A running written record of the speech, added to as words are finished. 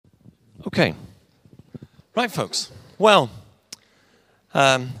Okay. Right, folks. Well,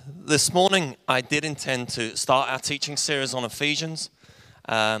 this morning I did intend to start our teaching series on Ephesians,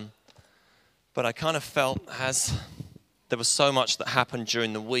 but I kind of felt as there was so much that happened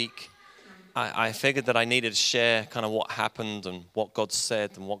during the week, I figured that I needed to share kind of what happened and what God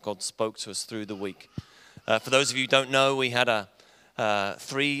said and what God spoke to us through the week. For those of you who don't know, we had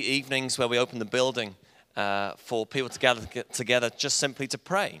 3 evenings where we opened the building for people to gather together just simply to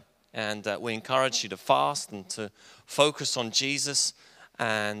pray. And we encourage you to fast and to focus on Jesus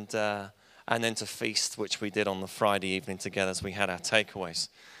and then to feast, which we did on the Friday evening together as we had our takeaways.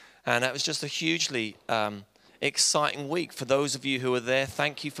 And it was just a hugely exciting week. For those of you who were there,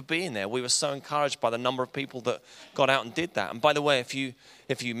 thank you for being there. We were so encouraged by the number of people that got out and did that. And by the way, if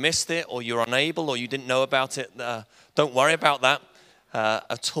you missed it or you're unable or you didn't know about it, don't worry about that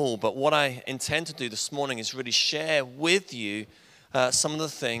at all. But what I intend to do this morning is really share with you some of the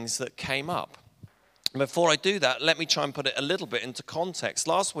things that came up. Before I do that, let me try and put it a little bit into context.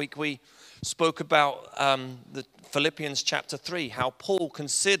 Last week we spoke about the Philippians chapter 3, how Paul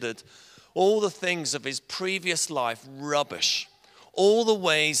considered all the things of his previous life rubbish, all the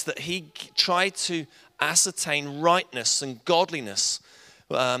ways that he tried to ascertain rightness and godliness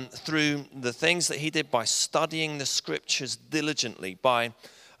through the things that he did by studying the scriptures diligently, by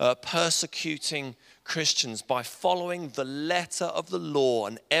persecuting Christians, by following the letter of the law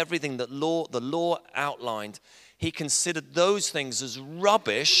and everything that the law outlined. He considered those things as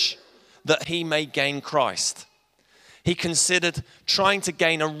rubbish that he may gain Christ. He considered trying to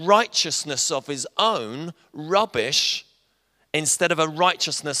gain a righteousness of his own rubbish instead of a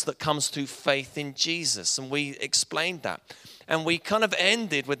righteousness that comes through faith in Jesus. And we explained that. And we kind of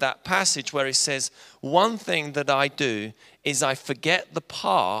ended with that passage where he says, one thing that I do is I forget the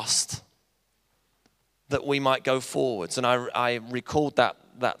past that we might go forwards. And I recalled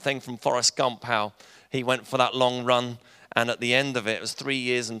that thing from Forrest Gump, how he went for that long run, and at the end of it, it was 3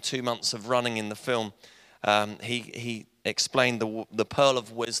 years and 2 months of running in the film. He explained the pearl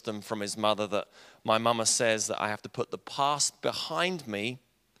of wisdom from his mother, that my mama says that I have to put the past behind me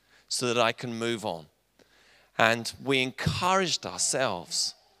so that I can move on. And we encouraged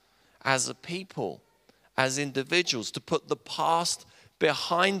ourselves as a people, as individuals, to put the past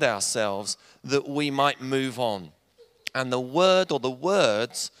behind ourselves that we might move on. And the word or the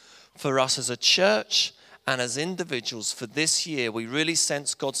words for us as a church and as individuals for this year, we really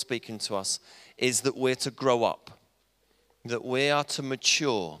sense God speaking to us, is that we're to grow up, that we are to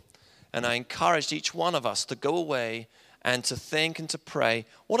mature. And I encouraged each one of us to go away and to think and to pray,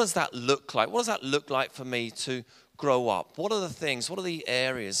 what does that look like? What does that look like for me to grow up? What are the things, what are the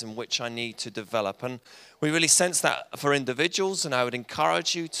areas in which I need to develop? And we really sense that for individuals, and I would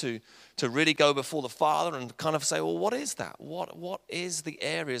encourage you to really go before the Father and kind of say, well, what is that? What is the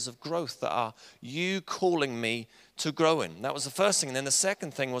areas of growth that are you calling me to grow in? That was the first thing. And then the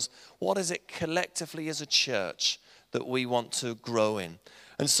second thing was, what is it collectively as a church that we want to grow in?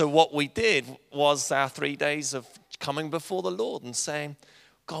 And so what we did was our 3 days of coming before the Lord and saying,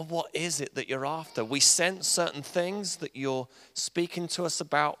 God, what is it that you're after? We sense certain things that you're speaking to us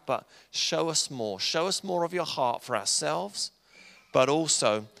about, but show us more. Show us more of your heart for ourselves, but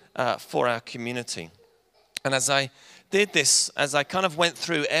also for our community. And as I did this, as I kind of went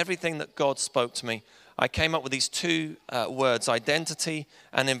through everything that God spoke to me, I came up with these two words, identity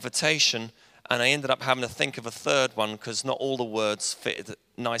and invitation. And I ended up having to think of a third one because not all the words fitted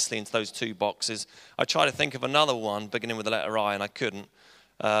nicely into those two boxes. I tried to think of another one beginning with the letter I, and I couldn't.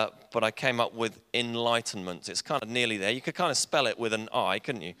 But I came up with enlightenment. It's kind of nearly there. You could kind of spell it with an I,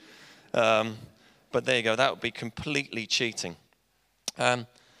 couldn't you? But there you go. That would be completely cheating.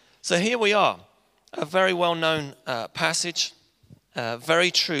 So here we are. A very well-known passage.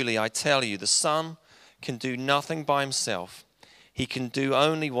 Very truly, I tell you, the Son can do nothing by himself. He can do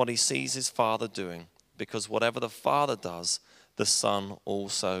only what he sees his Father doing, because whatever the Father does, the Son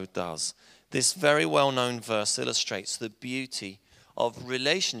also does. This very well-known verse illustrates the beauty of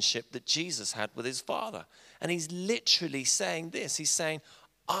relationship that Jesus had with his Father. And he's literally saying this. He's saying,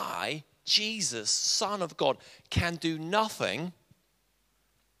 I, Jesus, Son of God, can do nothing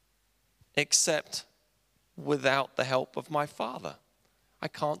except without the help of my Father. I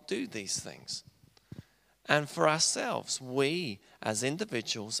can't do these things. And for ourselves, we as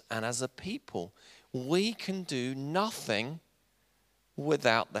individuals and as a people, we can do nothing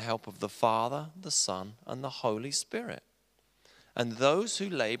without the help of the Father, the Son, and the Holy Spirit. And those who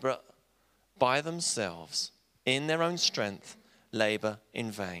labor by themselves in their own strength labor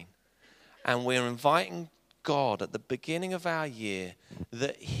in vain. And we're inviting God at the beginning of our year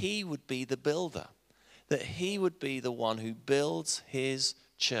that he would be the builder, that he would be the one who builds his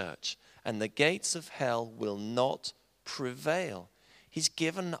church and the gates of hell will not prevail. He's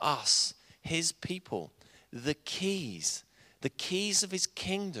given us, his people, the keys of his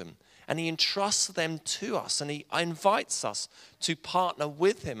kingdom, and he entrusts them to us, and he invites us to partner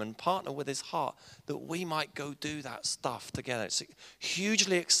with him and partner with his heart that we might go do that stuff together. It's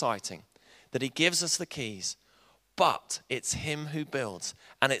hugely exciting that he gives us the keys, but it's him who builds,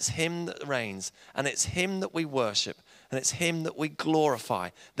 and it's him that reigns, and it's him that we worship, and it's him that we glorify,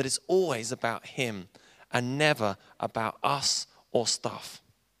 that it's always about him and never about us or stuff.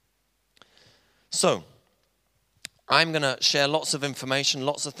 So, I'm going to share lots of information,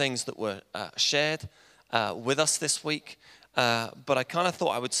 lots of things that were shared with us this week. But I kind of thought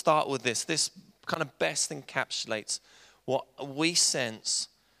I would start with this. This kind of best encapsulates what we sense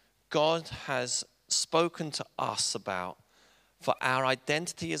God has spoken to us about for our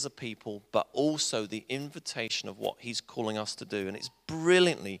identity as a people, but also the invitation of what he's calling us to do. And it's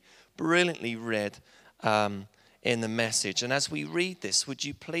brilliantly read in the message. And as we read this, would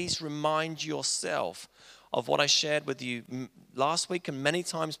you please remind yourself of what I shared with you last week and many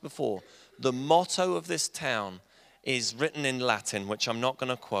times before. The motto of this town is written in Latin, which I'm not going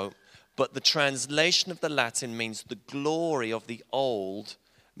to quote, but the translation of the Latin means the glory of the old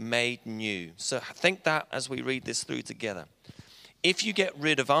made new. So think that as we read this through together. If you get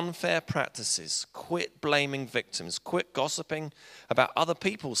rid of unfair practices, quit blaming victims, quit gossiping about other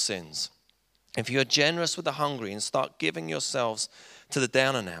people's sins, if you're generous with the hungry and start giving yourselves to the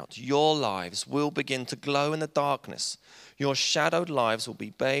down and out, your lives will begin to glow in the darkness. Your shadowed lives will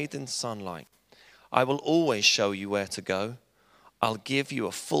be bathed in sunlight. I will always show you where to go. I'll give you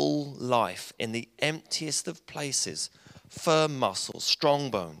a full life in the emptiest of places, firm muscles, strong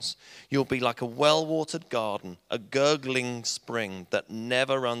bones. You'll be like a well-watered garden, a gurgling spring that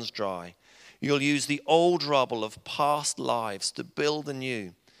never runs dry. You'll use the old rubble of past lives to build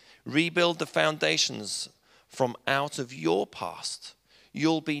anew. Rebuild the foundations from out of your past.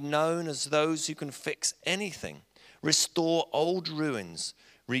 You'll be known as those who can fix anything, restore old ruins,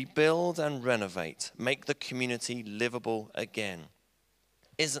 rebuild and renovate, make the community livable again.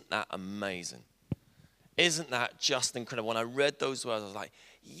 Isn't that amazing? Isn't that just incredible? When I read those words, I was like,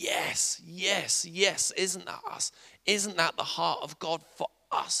 yes, yes, yes. Isn't that us? Isn't that the heart of God for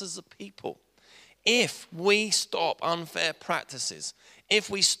us as a people? If we stop unfair practices, if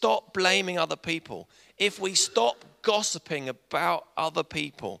we stop blaming other people, if we stop gossiping about other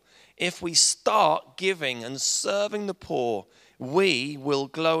people, if we start giving and serving the poor, we will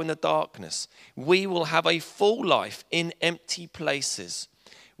glow in the darkness. We will have a full life in empty places.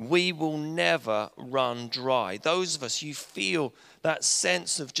 We will never run dry. Those of us, you feel that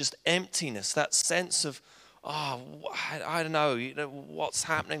sense of just emptiness, that sense of, I don't know, what's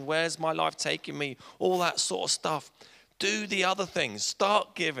happening, where's my life taking me, all that sort of stuff. Do the other things.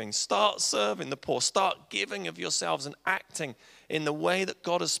 Start giving. Start serving the poor. Start giving of yourselves and acting in the way that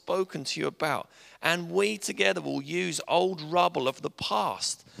God has spoken to you about. And we together will use old rubble of the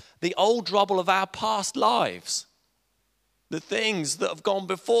past, the old rubble of our past lives, the things that have gone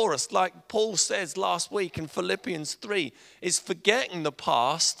before us, like Paul says last week in Philippians 3, is forgetting the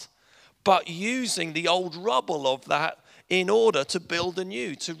past, but using the old rubble of that in order to build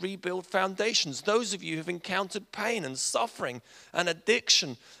anew, to rebuild foundations. Those of you who've encountered pain and suffering and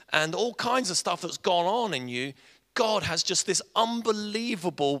addiction and all kinds of stuff that's gone on in you, God has just this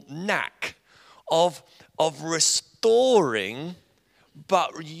unbelievable knack of restoring,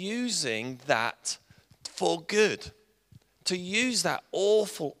 but using that for good. To use that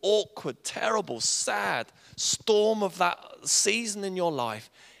awful, awkward, terrible, sad storm of that season in your life.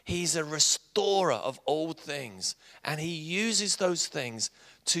 He's a restorer of old things, and he uses those things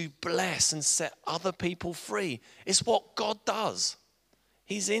to bless and set other people free. It's what God does.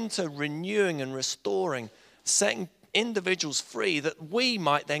 He's into renewing and restoring, setting individuals free that we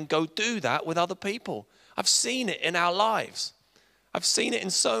might then go do that with other people. I've seen it in our lives. I've seen it in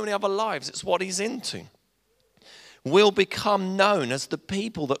so many other lives. It's what he's into. We'll become known as the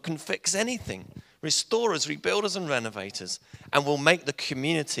people that can fix anything. Restorers, rebuilders, and renovators, and will make the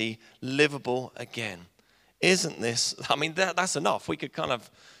community livable again. Isn't this, I mean, that's enough. We could kind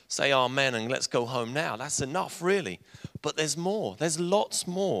of say amen and let's go home now. That's enough, really. But there's more. There's lots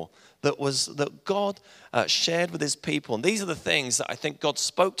more that God shared with his people. And these are the things that I think God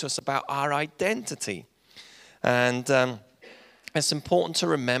spoke to us about our identity. And it's important to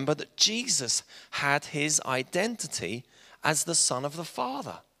remember that Jesus had his identity as the Son of the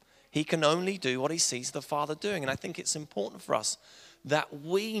Father. He can only do what he sees the Father doing. And I think it's important for us that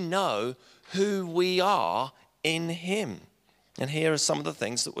we know who we are in him. And here are some of the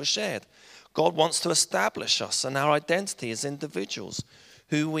things that were shared. God wants to establish us and our identity as individuals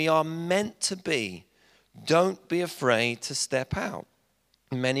who we are meant to be, don't be afraid to step out.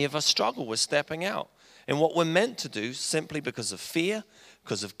 Many of us struggle with stepping out in what we're meant to do simply because of fear,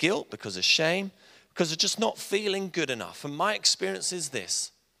 because of guilt, because of shame, because of just not feeling good enough. And my experience is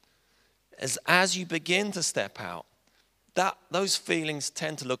this, as you begin to step out, those feelings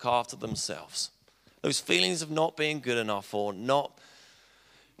tend to look after themselves. Those feelings of not being good enough or not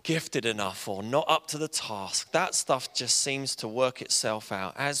gifted enough or not up to the task, that stuff just seems to work itself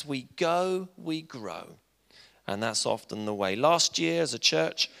out. As we go, we grow. And that's often the way. Last year as a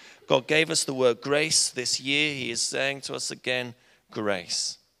church, God gave us the word grace. This year he is saying to us again,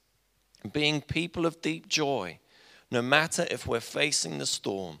 grace. Being people of deep joy, no matter if we're facing the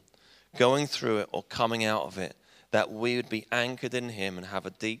storm, going through it or coming out of it, that we would be anchored in him and have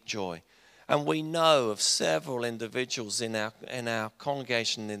a deep joy. And we know of several individuals in our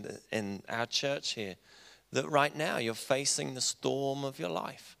congregation, in our church here, that right now you're facing the storm of your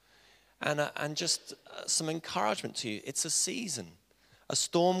life. And just some encouragement to you. It's a season. A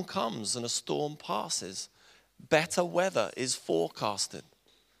storm comes and a storm passes. Better weather is forecasted.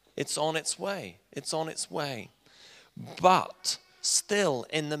 It's on its way. It's on its way. But still,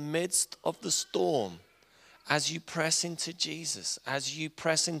 in the midst of the storm, as you press into Jesus, as you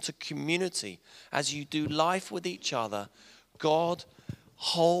press into community, as you do life with each other, God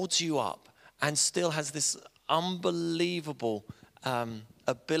holds you up and still has this unbelievable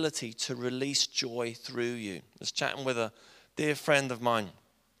ability to release joy through you. I was chatting with a dear friend of mine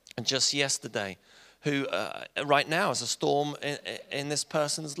just yesterday who right now is a storm in this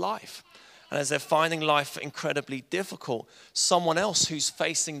person's life. And as they're finding life incredibly difficult, someone else who's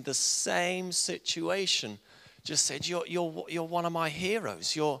facing the same situation just said, you're one of my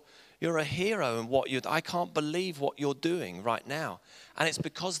heroes. You're a hero in what I can't believe what you're doing right now. And it's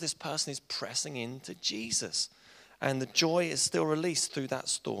because this person is pressing into Jesus. And the joy is still released through that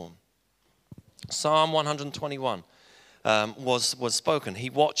storm. Psalm 121 was spoken. He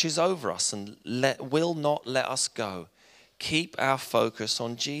watches over us and will not let us go. Keep our focus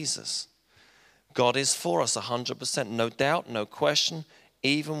on Jesus. God is for us 100%. No doubt, no question,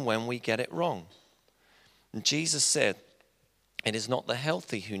 even when we get it wrong. And Jesus said, it is not the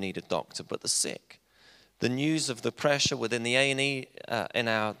healthy who need a doctor, but the sick. The news of the pressure within the A&E in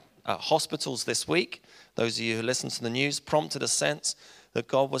our hospitals this week, those of you who listen to the news, prompted a sense that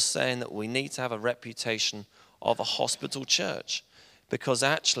God was saying that we need to have a reputation of a hospital church, because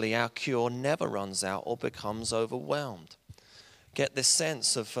actually our cure never runs out or becomes overwhelmed. Get this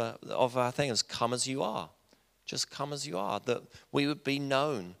sense of our thing as come as you are. Just come as you are. That we would be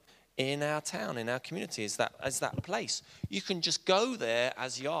known in our town, in our community, as that place. You can just go there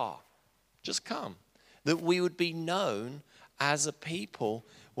as you are. Just come. That we would be known as a people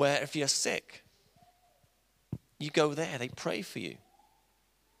where if you're sick, you go there, they pray for you.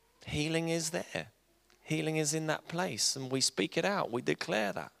 Healing is there. Healing is in that place, and we speak it out. We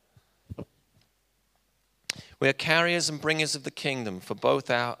declare that. We are carriers and bringers of the kingdom for both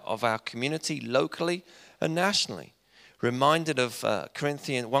of our community locally and nationally. Reminded of 1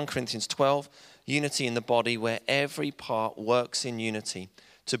 Corinthians 12, unity in the body, where every part works in unity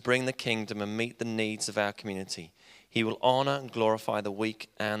to bring the kingdom and meet the needs of our community. He will honor and glorify the weak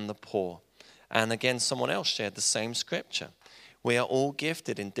and the poor. And again, someone else shared the same scripture. We are all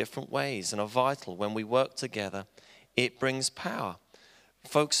gifted in different ways and are vital. When we work together, it brings power.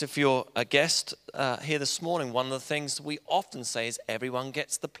 Folks, if you're a guest here this morning, one of the things we often say is everyone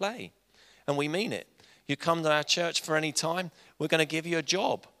gets to play. And we mean it. You come to our church for any time, we're going to give you a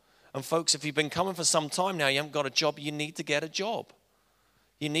job. And folks, if you've been coming for some time now, you haven't got a job, you need to get a job.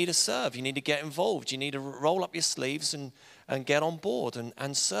 You need to serve. You need to get involved. You need to roll up your sleeves and get on board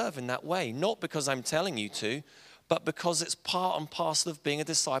and serve in that way. Not because I'm telling you to, but because it's part and parcel of being a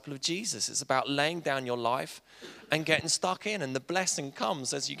disciple of Jesus. It's about laying down your life and getting stuck in. And the blessing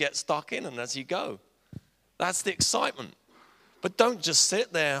comes as you get stuck in and as you go. That's the excitement. But don't just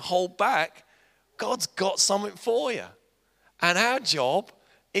sit there and hold back. God's got something for you. And our job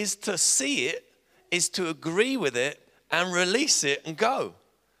is to see it, is to agree with it and release it and go.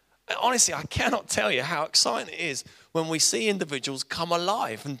 Honestly, I cannot tell you how exciting it is when we see individuals come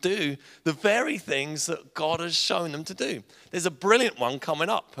alive and do the very things that God has shown them to do. There's a brilliant one coming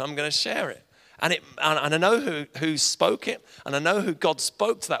up. I'm going to share it. And I know who spoke it, and I know who God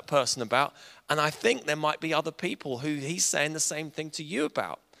spoke to that person about. And I think there might be other people who he's saying the same thing to you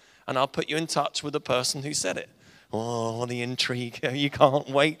about. And I'll put you in touch with the person who said it. Oh, the intrigue. You can't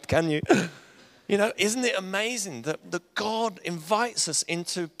wait, can you? You know, isn't it amazing that God invites us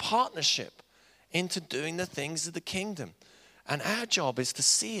into partnership, into doing the things of the kingdom? And our job is to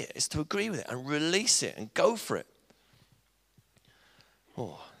see it, is to agree with it and release it and go for it.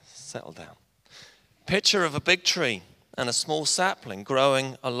 Oh, settle down. Picture of a big tree and a small sapling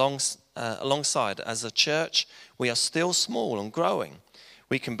growing alongside. As a church, we are still small and growing.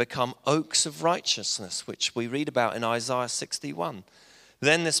 We can become oaks of righteousness, which we read about in Isaiah 61.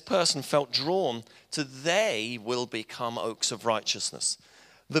 Then this person felt drawn to they will become oaks of righteousness.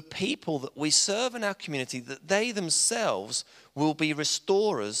 The people that we serve in our community, that they themselves will be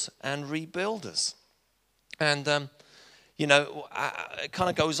restorers and rebuilders. And, it kind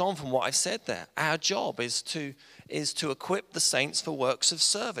of goes on from what I've said there. Our job is to equip the saints for works of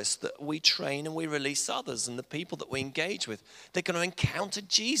service, that we train and we release others, and the people that we engage with, they're going to encounter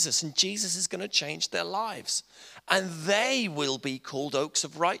Jesus, and Jesus is going to change their lives. And they will be called oaks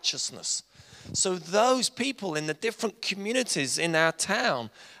of righteousness. So those people in the different communities in our town,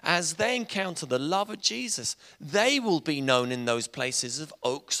 as they encounter the love of Jesus, they will be known in those places as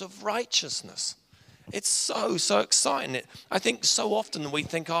oaks of righteousness. It's so exciting. I think so often we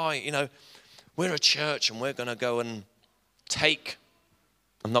think, we're a church and we're going to go and take,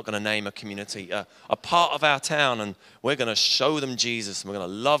 I'm not going to name a community, a part of our town, and we're going to show them Jesus and we're going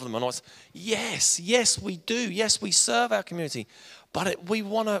to love them. And yes, we do. Yes, we serve our community. But we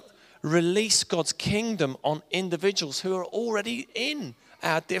want to release God's kingdom on individuals who are already in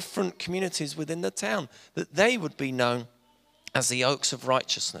our different communities within the town, that they would be known as the oaks of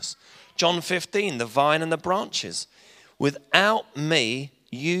righteousness. John 15, the vine and the branches. Without me,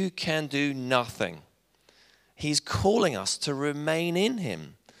 you can do nothing. He's calling us to remain in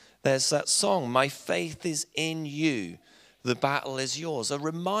him. There's that song, my faith is in you, the battle is yours. A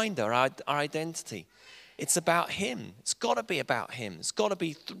reminder, our identity. It's about him. It's got to be about him. It's got to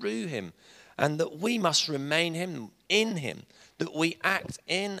be through him. And that we must remain in him. That we act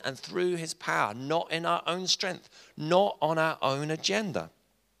in and through his power, not in our own strength, not on our own agenda.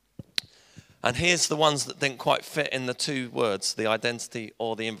 And here's the ones that didn't quite fit in the two words, the identity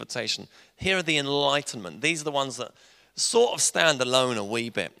or the invitation. Here are the enlightenment. These are the ones that sort of stand alone a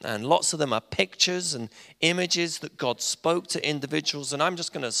wee bit. And lots of them are pictures and images that God spoke to individuals. And I'm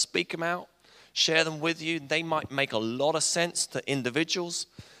just going to speak them out, share them with you. They might make a lot of sense to individuals.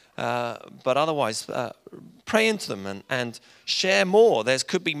 But otherwise, pray into them and share more.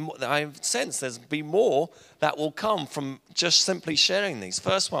 Could be more, I sense there's be more that will come from just simply sharing these.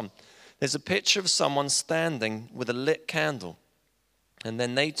 First one. There's a picture of someone standing with a lit candle, and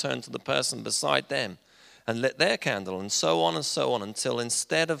then they turn to the person beside them and lit their candle, and so on until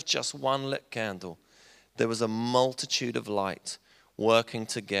instead of just one lit candle, there was a multitude of light working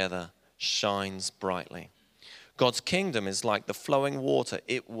together, shines brightly. God's kingdom is like the flowing water.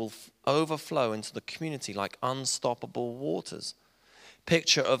 It will overflow into the community like unstoppable waters.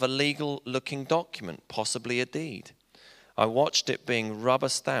 Picture of a legal-looking document, possibly a deed. I watched it being rubber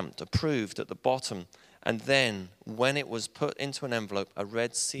stamped, approved at the bottom, and then when it was put into an envelope, a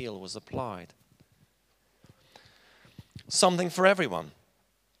red seal was applied. Something for everyone.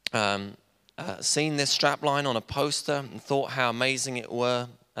 Seen this strapline on a poster and thought how amazing it were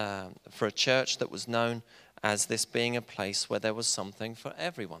for a church that was known as this being a place where there was something for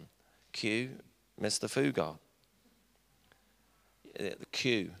everyone. Cue Mr. Fugard. The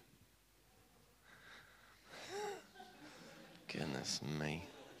cue. Goodness me.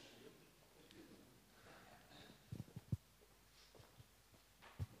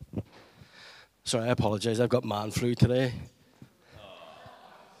 Sorry, I apologize. I've got man flu today.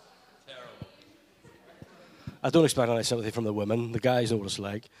 Terrible. I don't expect any sympathy from the women. The guys know what it's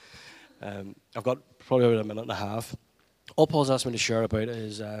like. I've got probably about a minute and a half. All Paul's asked me to share about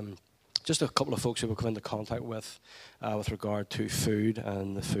is just a couple of folks who we've come into contact with regard to food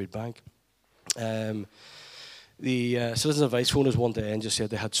and the food bank. The Citizens Advice phoned us one day and just said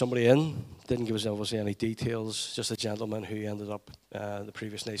they had somebody in, didn't give us obviously any details, just a gentleman who ended up the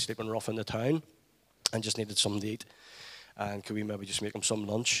previous night sleeping rough in the town and just needed something to eat. And could we maybe just make him some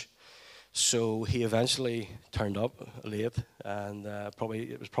lunch? So he eventually turned up late, and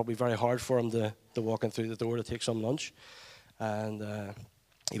it was probably very hard for him to walk in through the door to take some lunch. And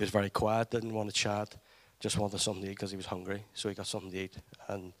he was very quiet, didn't want to chat, just wanted something to eat because he was hungry. So he got something to eat,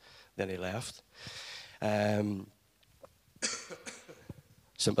 and then he left.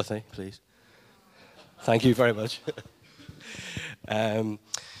 Sympathy, please. Thank you very much.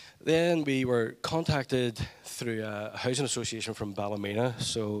 Then we were contacted through a housing association from Ballymena,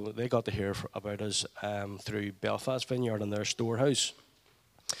 so they got to hear about us through Belfast Vineyard and their storehouse.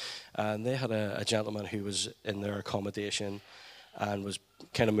 And they had a gentleman who was in their accommodation and was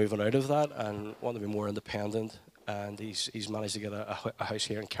kind of moving out of that and wanted to be more independent, and he's managed to get a house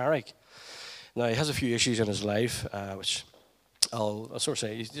here in Carrick. Now, he has a few issues in his life, which I'll sort of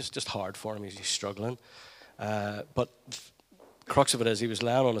say he's just hard for him. He's struggling. But crux of it is he was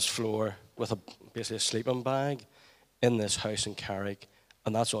laying on his floor with basically a sleeping bag in this house in Carrick,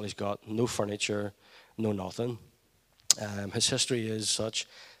 and that's all he's got. No furniture, no nothing. His history is such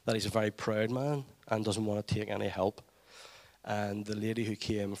that he's a very proud man and doesn't want to take any help. And the lady who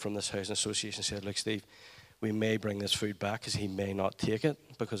came from this housing association said, look, Steve, we may bring this food back because he may not take it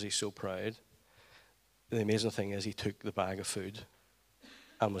because he's so proud. The amazing thing is he took the bag of food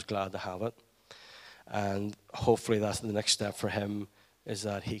and was glad to have it. And hopefully that's the next step for him, is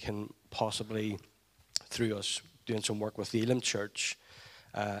that he can possibly, through us doing some work with the Elim Church,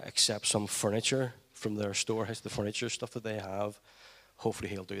 accept some furniture from their storehouse, the furniture stuff that they have. Hopefully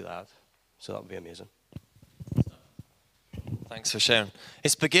he'll do that. So that would be amazing. Thanks for sharing.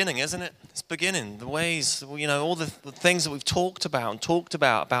 It's beginning, isn't it? It's beginning. The ways, all the things that we've talked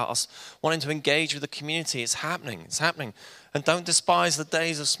about us wanting to engage with the community. It's happening. It's happening. And don't despise the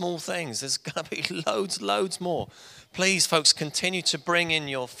days of small things. There's going to be loads more. Please, folks, continue to bring in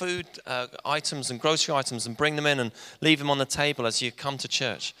your food items and grocery items and bring them in and leave them on the table as you come to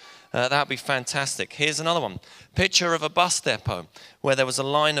church. That would be fantastic. Here's another one. Picture of a bus depot where there was a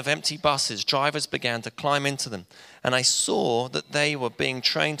line of empty buses. Drivers began to climb into them. And I saw that they were being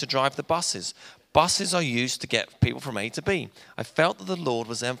trained to drive the buses. Buses are used to get people from A to B. I felt that the Lord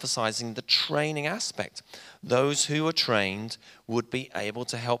was emphasizing the training aspect. Those who are trained would be able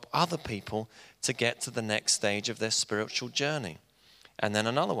to help other people to get to the next stage of their spiritual journey. And then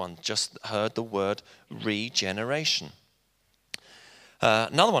another one, just heard the word regeneration.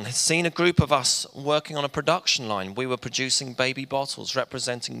 Another one has seen a group of us working on a production line. We were producing baby bottles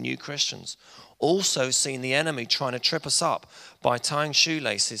representing new Christians. Also seen the enemy trying to trip us up by tying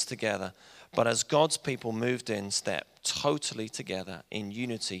shoelaces together. But as God's people moved in step, totally together in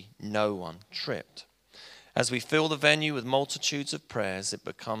unity, no one tripped. As we fill the venue with multitudes of prayers, it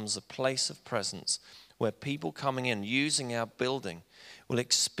becomes a place of presence where people coming in, using our building, will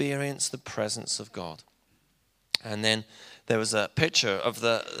experience the presence of God. And then there was a picture of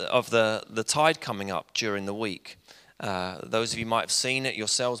the tide coming up during the week. Those of you might have seen it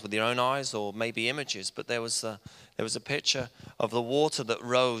yourselves with your own eyes, or maybe images. But there was a picture of the water that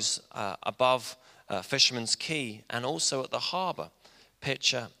rose above Fisherman's Quay, and also at the harbour.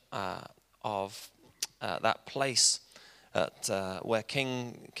 Picture of that place where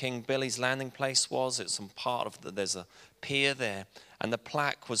King Billy's landing place was. It's some part of there's a pier there, and the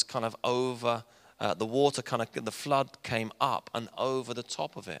plaque was kind of over. The water the flood came up and over the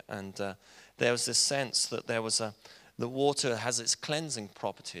top of it. And there was this sense that the water has its cleansing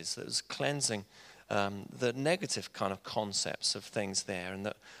properties. That was cleansing the negative kind of concepts of things there. And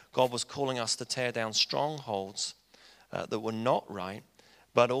that God was calling us to tear down strongholds that were not right,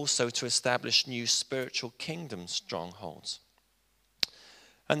 but also to establish new spiritual kingdom strongholds.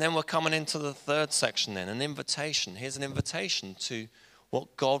 And then we're coming into the third section then, an invitation. Here's an invitation to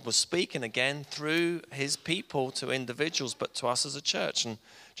what God was speaking again through his people to individuals, but to us as a church, and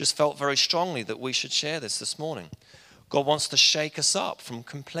just felt very strongly that we should share this morning. God wants to shake us up from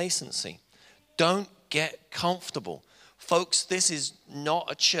complacency. Don't get comfortable. Folks, this is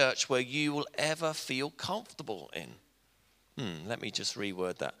not a church where you will ever feel comfortable in. Let me just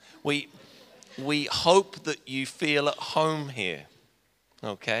reword that. We hope that you feel at home here,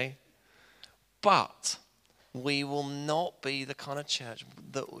 okay? But we will not be the kind of church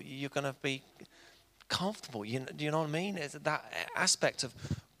that you're going to be comfortable. Do you know what I mean? It's that aspect of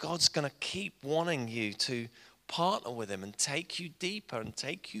God's going to keep wanting you to partner with him and take you deeper and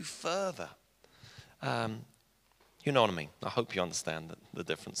take you further. You know what I mean? I hope you understand the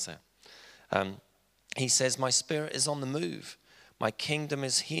difference there. He says, my spirit is on the move. My kingdom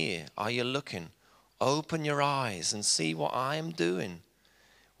is here. Are you looking? Open your eyes and see what I am doing.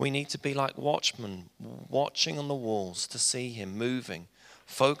 We need to be like watchmen, watching on the walls to see him moving,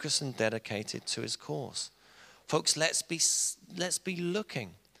 focused and dedicated to his course. Folks, let's be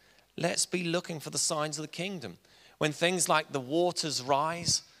looking. Let's be looking for the signs of the kingdom. When things like the waters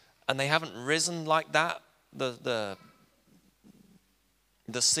rise, and they haven't risen like that, the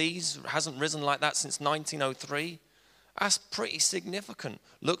seas hasn't risen like that since 1903. That's pretty significant.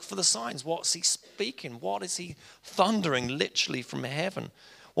 Look for the signs. What's he speaking? What is he thundering literally from heaven?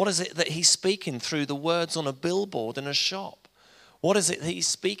 What is it that he's speaking through the words on a billboard in a shop? What is it that he's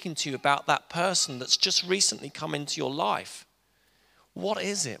speaking to you about that person that's just recently come into your life? What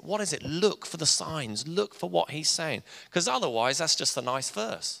is it? What is it? Look for the signs. Look for what he's saying. Because otherwise, that's just a nice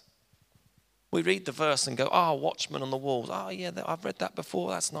verse. We read the verse and go, watchman on the walls. Yeah, I've read that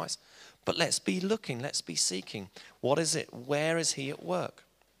before. That's nice. But let's be looking. Let's be seeking. What is it? Where is he at work?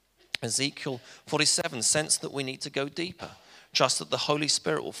 Ezekiel 47, sense that we need to go deeper. Trust that the Holy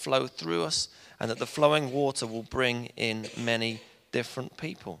Spirit will flow through us and that the flowing water will bring in many different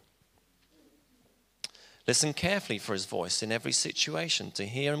people. Listen carefully for his voice in every situation to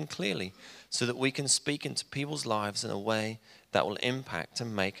hear him clearly so that we can speak into people's lives in a way that will impact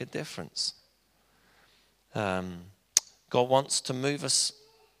and make a difference. God wants to move us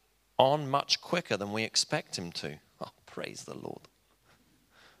on much quicker than we expect him to. Oh, praise the Lord.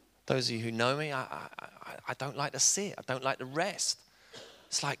 Those of you who know me, I don't like to sit. I don't like to rest.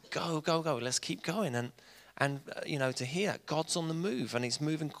 It's like, go, let's keep going. And to hear God's on the move and he's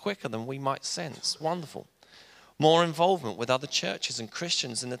moving quicker than we might sense. Wonderful. More involvement with other churches and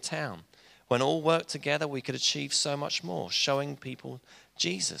Christians in the town. When all work together, we could achieve so much more, showing people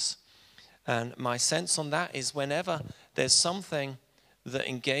Jesus. And my sense on that is whenever there's something that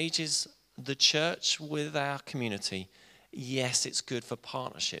engages the church with our community, yes, it's good for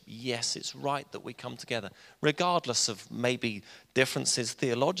partnership. Yes, it's right that we come together. Regardless of maybe differences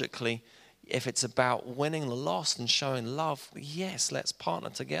theologically, if it's about winning the lost and showing love, yes, let's partner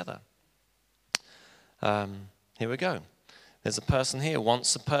together. Here we go. There's a person here,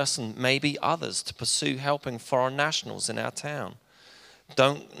 wants a person, maybe others, to pursue helping foreign nationals in our town.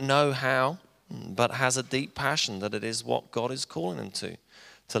 Don't know how, but has a deep passion that it is what God is calling them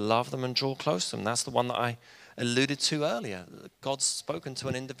to love them and draw close to them. That's the one that I alluded to earlier. God's spoken to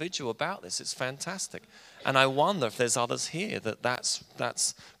an individual about this. It's fantastic. And I wonder if there's others here that's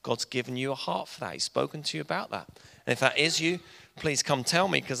God's given you a heart for that. He's spoken to you about that. And if that is you, please come tell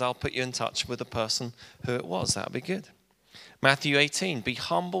me because I'll put you in touch with the person who it was. That would be good. Matthew 18, be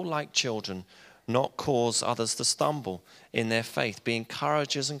humble like children, not cause others to stumble in their faith. Be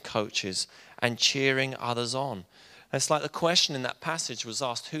encouragers and coaches and cheering others on. And it's like the question in that passage was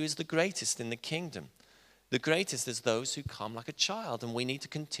asked, who is the greatest in the kingdom? The greatest is those who come like a child, and we need to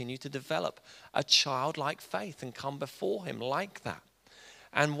continue to develop a childlike faith and come before him like that.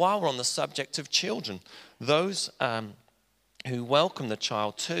 And while we're on the subject of children, those who welcome the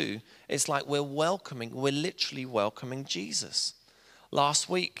child too, it's like we're literally welcoming Jesus. Last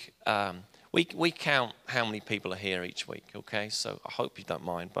week, we count how many people are here each week, okay? So I hope you don't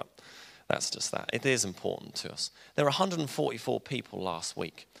mind, but that's just that. It is important to us. There were 144 people last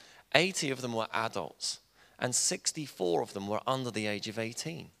week. 80 of them were adults, and 64 of them were under the age of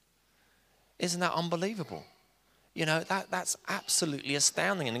 18. Isn't that unbelievable? You know, that's absolutely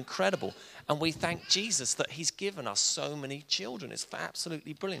astounding and incredible. And we thank Jesus that he's given us so many children. It's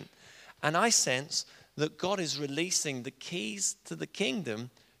absolutely brilliant. And I sense that God is releasing the keys to the kingdom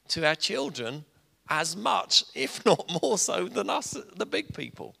to our children as much, if not more so, than us, the big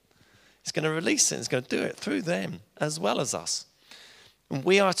people. He's going to release it. He's going to do it through them as well as us. And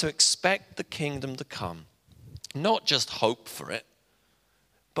we are to expect the kingdom to come. Not just hope for it,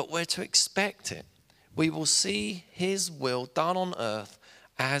 but we're to expect it. We will see his will done on earth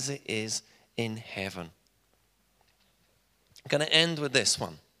as it is in heaven. I'm going to end with this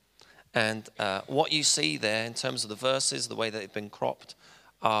one. And what you see there in terms of the verses, the way that they've been cropped,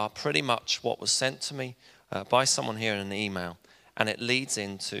 are pretty much what was sent to me by someone here in an email. And it leads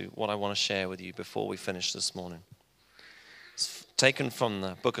into what I want to share with you before we finish this morning. It's taken from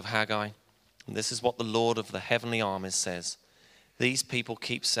the book of Haggai. And this is what the Lord of the heavenly armies says. These people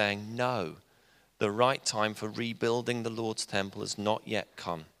keep saying, no, the right time for rebuilding the Lord's temple has not yet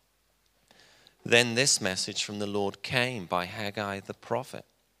come. Then this message from the Lord came by Haggai the prophet.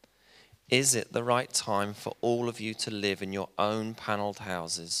 Is it the right time for all of you to live in your own paneled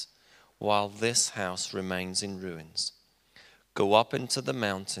houses while this house remains in ruins? Go up into the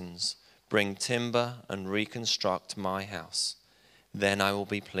mountains, bring timber and reconstruct my house. Then I will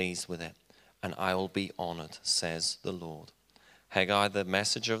be pleased with it and I will be honored, says the Lord. Haggai, the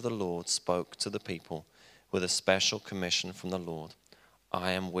messenger of the Lord, spoke to the people with a special commission from the Lord.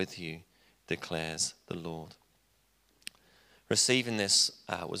 I am with you, declares the Lord. Receiving this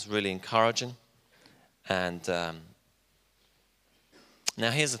was really encouraging. And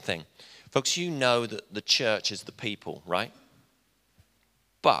now here's the thing. Folks, you know that the church is the people, right?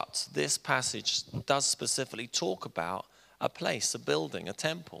 But this passage does specifically talk about a place, a building, a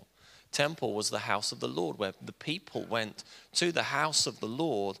temple. Temple was the house of the Lord, where the people went to the house of the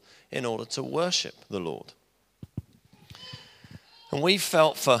Lord in order to worship the Lord. And we've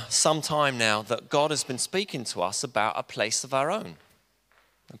felt for some time now that God has been speaking to us about a place of our own,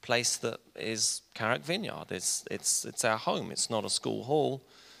 a place that is Carrick Vineyard. It's our home. It's not a school hall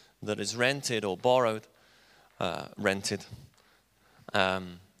that is rented or borrowed,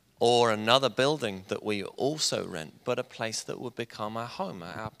 or another building that we also rent, but a place that would become our home,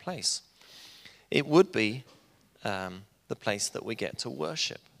 our place. It would be the place that we get to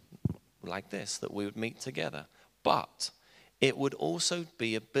worship like this, that we would meet together. But it would also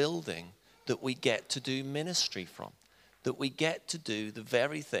be a building that we get to do ministry from, that we get to do the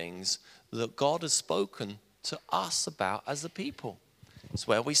very things that God has spoken to us about as a people. It's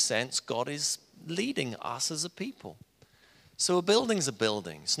where we sense God is leading us as a people. So a building's a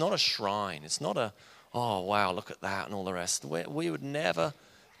building. It's not a shrine. It's not a, oh, wow, look at that and all the rest. We would never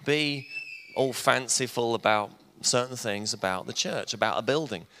be all fanciful about certain things about the church, about a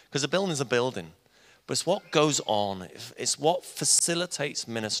building. Because a building is a building. But it's what goes on. It's what facilitates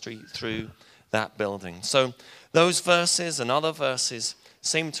ministry through that building. So those verses and other verses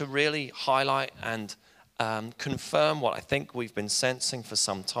seem to really highlight and confirm what I think we've been sensing for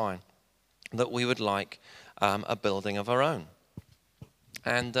some time, that we would like a building of our own.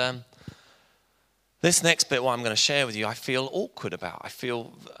 And this next bit, what I'm going to share with you, I feel awkward about. I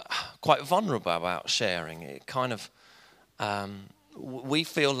feel quite vulnerable about sharing. It kind of, we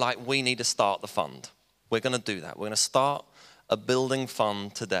feel like we need to start the fund. We're going to do that. We're going to start a building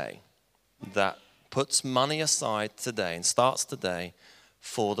fund today that puts money aside today and starts today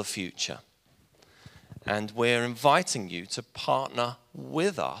for the future. And we're inviting you to partner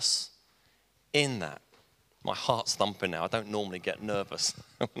with us in that. My heart's thumping now. I don't normally get nervous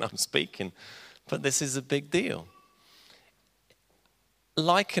when I'm speaking, but this is a big deal.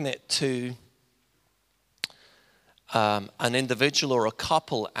 Liken it to an individual or a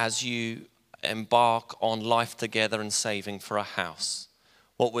couple as you embark on life together and saving for a house.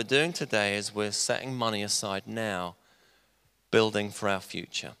 What we're doing today is we're setting money aside now, building for our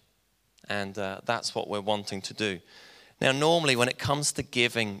future. And that's what we're wanting to do. Now, normally when it comes to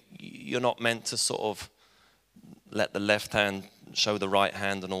giving, you're not meant to sort of let the left hand show the right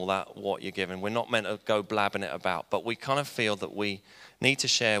hand and all that, what you're giving. We're not meant to go blabbing it about, but we kind of feel that we need to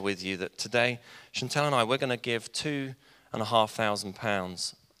share with you that today, Chantel and I, we're going to give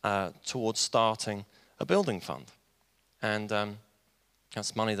 £2,500 towards starting a building fund. And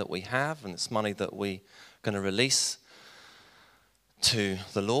that's money that we have, and it's money that we're going to release to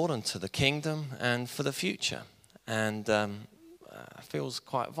the Lord and to the kingdom and for the future. And it feels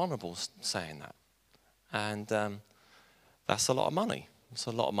quite vulnerable saying that. And that's a lot of money. It's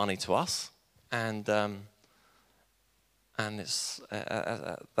a lot of money to us. And it's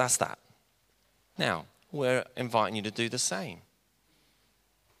that's that. Now, we're inviting you to do the same.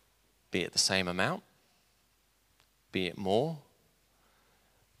 Be it the same amount, be it more,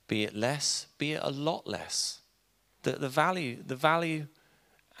 be it less, be it a lot less. The value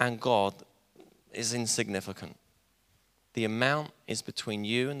and God is insignificant. The amount is between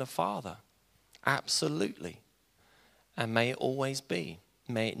you and the Father. Absolutely. And may it always be.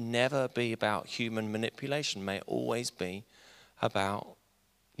 May it never be about human manipulation. May it always be about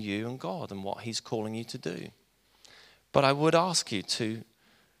you and God and what He's calling you to do. But I would ask you to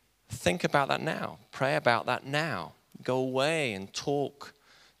think about that now. Pray about that now. Go away and talk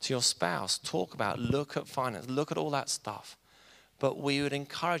to your spouse. Talk about, look at finance, look at all that stuff. But we would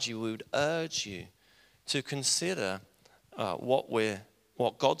encourage you, we would urge you to consider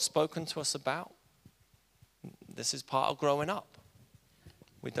what God's spoken to us about. This is part of growing up.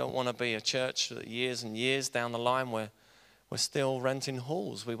 We don't want to be a church that years and years down the line where we're still renting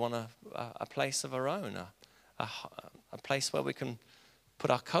halls. We want a place of our own, a place where we can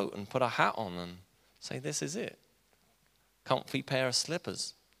put our coat and put our hat on and say, this is it. Comfy pair of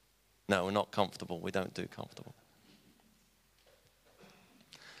slippers. No, we're not comfortable. We don't do comfortable.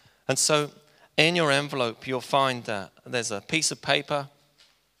 And so in your envelope, you'll find there's a piece of paper,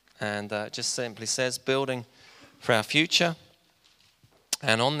 and it just simply says building for our future.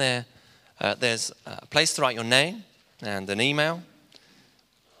 And on there, there's a place to write your name and an email,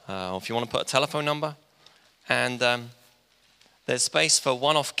 or if you want to put a telephone number. And there's space for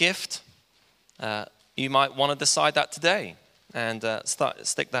one-off gift. You might want to decide that today and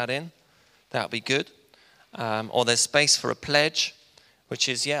stick that in. That would be good. Or there's space for a pledge, which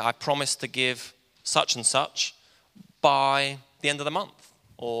is, I promise to give such and such by the end of the month.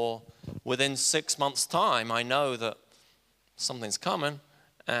 Or within 6 months' time, I know that something's coming,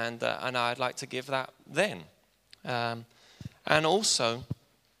 and I'd like to give that then. And also,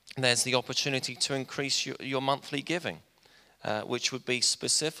 there's the opportunity to increase your monthly giving, which would be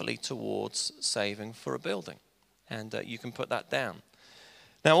specifically towards saving for a building. And you can put that down.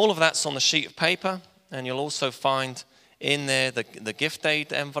 Now, all of that's on the sheet of paper, and you'll also find in there the gift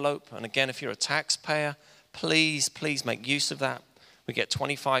aid envelope. And again, if you're a taxpayer, please make use of that. We get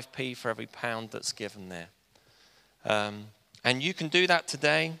 25p for every pound that's given there. And you can do that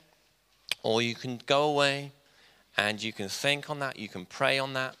today, or you can go away and you can think on that, you can pray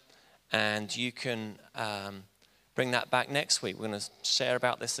on that, and you can bring that back next week. We're going to share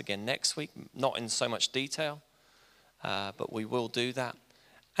about this again next week, not in so much detail, but we will do that.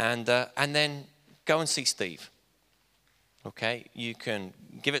 And then go and see Steve. Okay, you can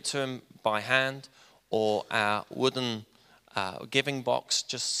give it to him by hand, or our wooden giving box.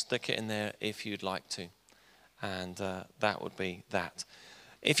 Just stick it in there if you'd like to, and that would be that.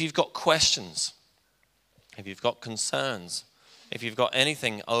 If you've got questions, if you've got concerns, if you've got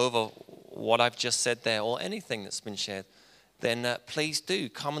anything over what I've just said there, or anything that's been shared, then please do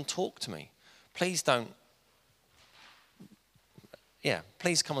come and talk to me. Please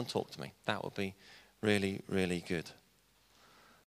please come and talk to me. That would be really, really good.